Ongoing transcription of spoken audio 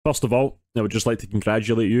First of all, I would just like to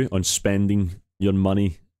congratulate you on spending your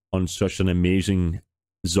money on such an amazing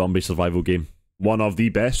zombie survival game. One of the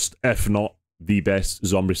best, if not the best,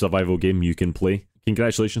 zombie survival game you can play.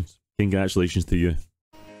 Congratulations. Congratulations to you.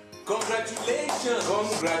 Congratulations!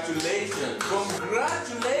 Congratulations!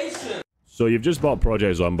 Congratulations! So you've just bought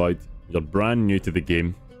Project Zomboid. You're brand new to the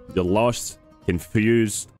game. You're lost,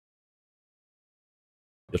 confused.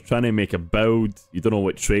 You're trying to make a build. You don't know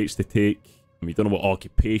what traits to take. You don't know what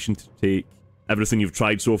occupation to take. Everything you've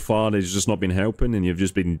tried so far has just not been helping and you've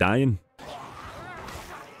just been dying.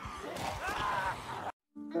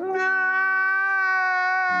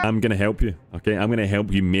 I'm gonna help you, okay? I'm gonna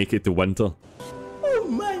help you make it to winter. Oh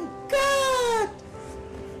my god!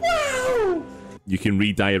 Wow! You can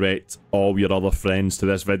redirect all your other friends to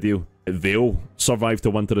this video. They'll survive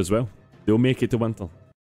to winter as well. They'll make it to winter.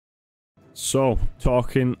 So,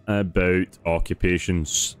 talking about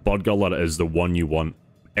occupations. Burglar is the one you want.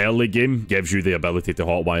 Early game gives you the ability to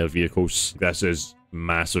hotwire vehicles. This is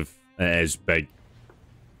massive. It is big.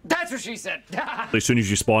 That's what she said. As soon as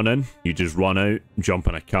you spawn in, you just run out, jump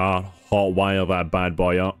in a car, hotwire that bad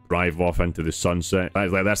boy up, drive off into the sunset.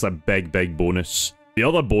 That's a big, big bonus. The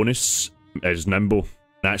other bonus is Nimble.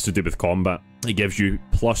 That's to do with combat. It gives you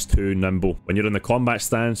 +2 Nimble. When you're in the combat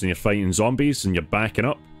stance and you're fighting zombies and you're backing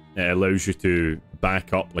up, it allows you to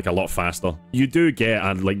back up like a lot faster. You do get,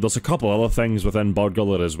 and like there's a couple other things within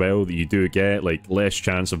Burglar as well that you do get, like less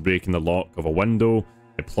chance of breaking the lock of a window,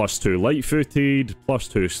 +2 light-footed,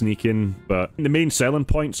 +2 sneaking, but the main selling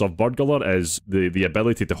points of Burglar is the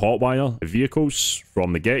ability to hotwire vehicles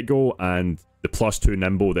from the get-go, and the +2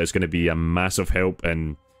 Nimble that's going to be a massive help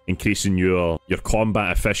in increasing your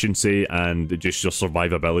combat efficiency and just your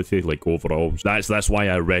survivability, like overall. That's why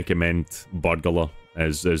I recommend Burglar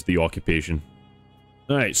as the occupation.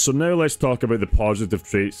 Alright, so now let's talk about the positive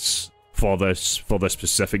traits for this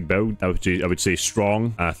specific build. I would say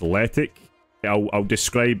strong, athletic. I'll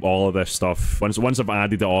describe all of this stuff. Once I've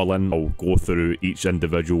added it all in, I'll go through each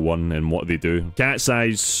individual one and what they do. Cat's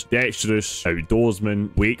eyes, dexterous,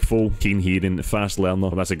 outdoorsman, wakeful, keen hearing, fast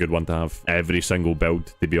learner. That's a good one to have. Every single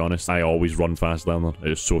build, to be honest. I always run fast learner.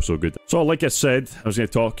 It's so good. So like I said, I was going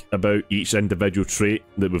to talk about each individual trait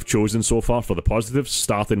that we've chosen so far for the positives,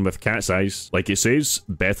 starting with cat's eyes. Like it says,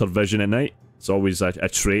 better vision at night. It's always a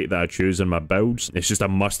trait that I choose in my builds. It's just a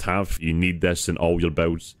must-have. You need this in all your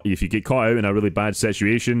builds. If you get caught out in a really bad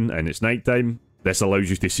situation and it's nighttime, this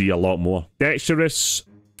allows you to see a lot more. Dexterous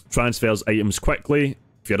transfers items quickly.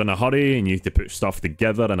 If you're in a hurry and you need to put stuff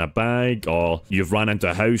together in a bag, or you've run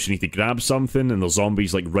into a house, you need to grab something and there's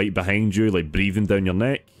zombies like right behind you, like breathing down your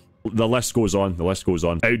neck. The list goes on, the list goes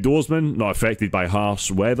on. Outdoorsman, not affected by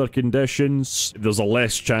harsh weather conditions. There's a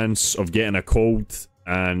less chance of getting a cold.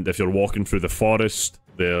 And if you're walking through the forest,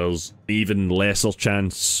 there's even lesser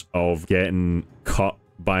chance of getting cut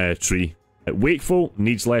by a tree. Wakeful,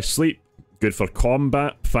 needs less sleep, good for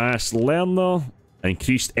combat, fast learner,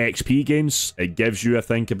 increased XP gains. It gives you, I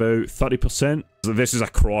think, about 30%. So this is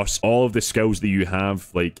across all of the skills that you have,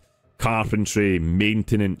 like carpentry,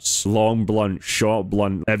 maintenance, long blunt, short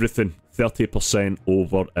blunt, everything. 30%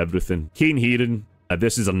 over everything. Keen hearing.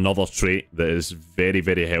 This is another trait that is very,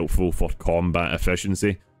 very helpful for combat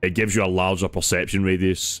efficiency. It gives you a larger perception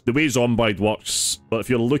radius. The way Zomboid works, but if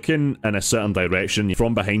you're looking in a certain direction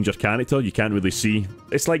from behind your character, you can't really see.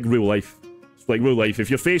 It's like real life. It's like real life. If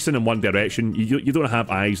you're facing in one direction, you don't have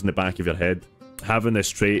eyes in the back of your head. Having this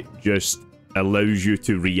trait just allows you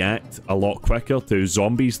to react a lot quicker to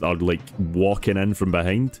zombies that are like walking in from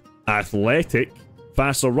behind. Athletic,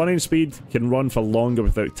 faster running speed, can run for longer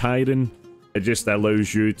without tiring. It just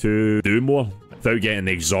allows you to do more without getting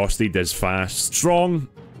exhausted as fast. Strong,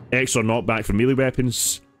 extra knockback for melee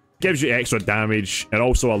weapons. Gives you extra damage. It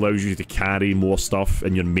also allows you to carry more stuff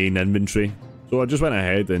in your main inventory. So I just went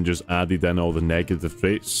ahead and just added in all the negative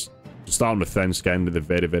traits. Starting with thin skin at the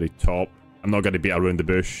very, very top. I'm not going to beat around the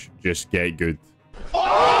bush. Just get good.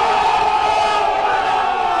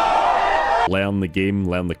 Learn the game,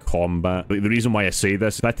 learn the combat. Like, the reason why I say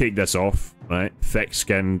this, if I take this off, right,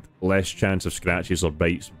 thick-skinned, less chance of scratches or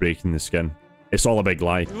bites breaking the skin. It's all a big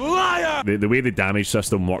lie. Liar! The way the damage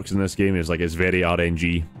system works in this game is like it's very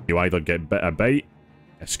RNG. You either get a bite,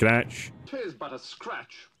 a scratch, 'tis but a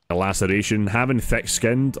scratch, a laceration. Having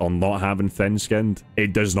thick-skinned or not having thin-skinned,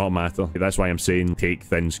 it does not matter. That's why I'm saying take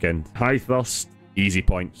thin-skinned. High thirst. Easy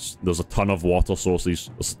points. There's a ton of water sources.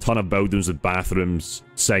 There's a ton of buildings with bathrooms,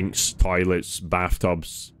 sinks, toilets,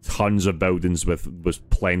 bathtubs. Tons of buildings with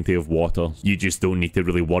plenty of water. You just don't need to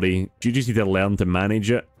really worry. You just need to learn to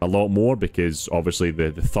manage it a lot more because obviously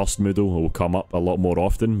the thirst moodle will come up a lot more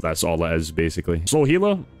often. That's all it is, basically. Slow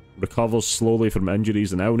healer. recovers slowly from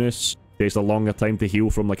injuries and illness. Takes a longer time to heal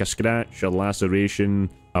from like a scratch, a laceration,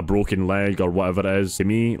 a broken leg, or whatever it is. To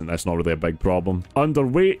me, that's not really a big problem.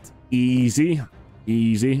 Underweight, easy.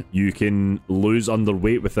 Easy. You can lose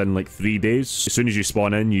underweight within like 3 days. As soon as you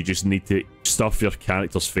spawn in, you just need to stuff your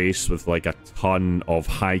character's face with like a ton of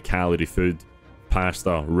high calorie food.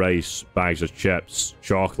 Pasta, rice, bags of chips,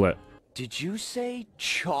 chocolate. Did you say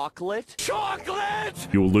chocolate? Chocolate!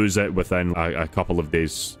 You'll lose it within a couple of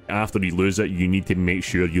days. After you lose it, you need to make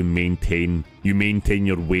sure you maintain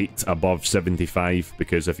your weight above 75,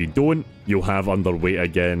 because if you don't, you'll have underweight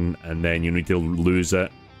again, and then you need to lose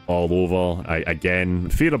it all over again.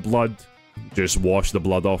 Fear of blood, just wash the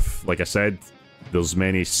blood off. Like I said, there's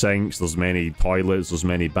many sinks, there's many toilets, there's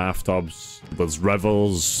many bathtubs, there's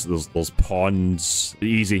rivers, there's ponds.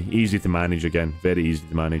 Easy to manage again. Very easy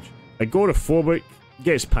to manage. Agoraphobic,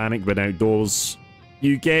 gets panicked when outdoors.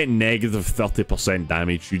 You get negative 30%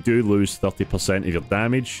 damage. You do lose 30% of your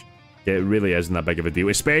damage. It really isn't that big of a deal,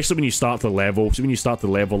 especially when you start to level. So when you start to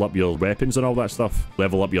level up your weapons and all that stuff,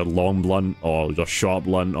 level up your long blunt or your short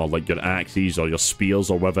blunt or like your axes or your spears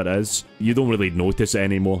or whatever it is, you don't really notice it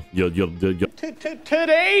anymore. You're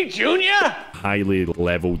Today, Junior! highly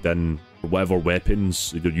leveled in whatever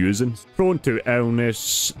weapons you're using. Prone to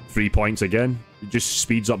illness, 3 points again. It just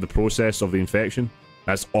speeds up the process of the infection.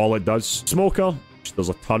 That's all it does. Smoker, there's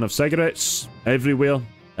a ton of cigarettes everywhere,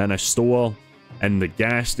 in a store, in the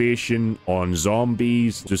gas station, on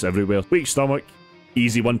zombies, just everywhere. Weak stomach,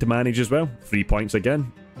 easy one to manage as well. 3 points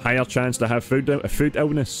again. Higher chance to have food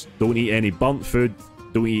illness. Don't eat any burnt food.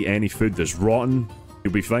 Don't eat any food that's rotten.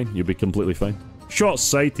 You'll be fine. You'll be completely fine.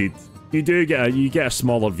 Short-sighted. You get a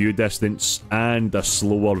smaller view distance and a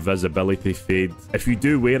slower visibility fade. If you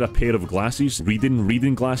do wear a pair of glasses,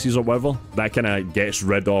 reading glasses or whatever, that kind of gets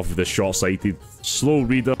rid of the short-sighted. Slow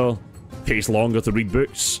reader, takes longer to read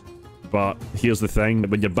books. But here's the thing,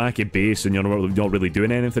 when you're back at base and you're not really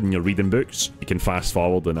doing anything and you're reading books, you can fast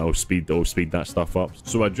forward and it'll speed that stuff up.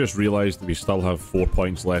 So I just realised we still have 4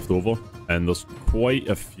 points left over, and there's quite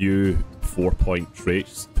a few 4-point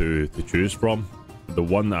traits to choose from. The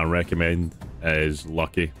one that I recommend is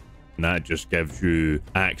Lucky, and that just gives you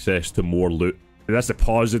access to more loot. That's the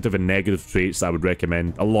positive and negative traits that I would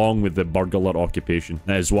recommend, along with the burglar occupation.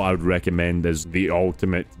 That is what I would recommend as the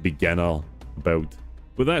ultimate beginner build.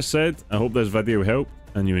 With that said, I hope this video helped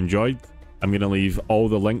and you enjoyed. I'm going to leave all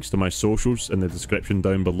the links to my socials in the description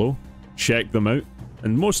down below. Check them out.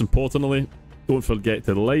 And most importantly, don't forget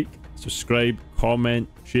to like, subscribe, comment,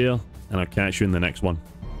 share, and I'll catch you in the next one.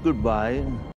 Goodbye.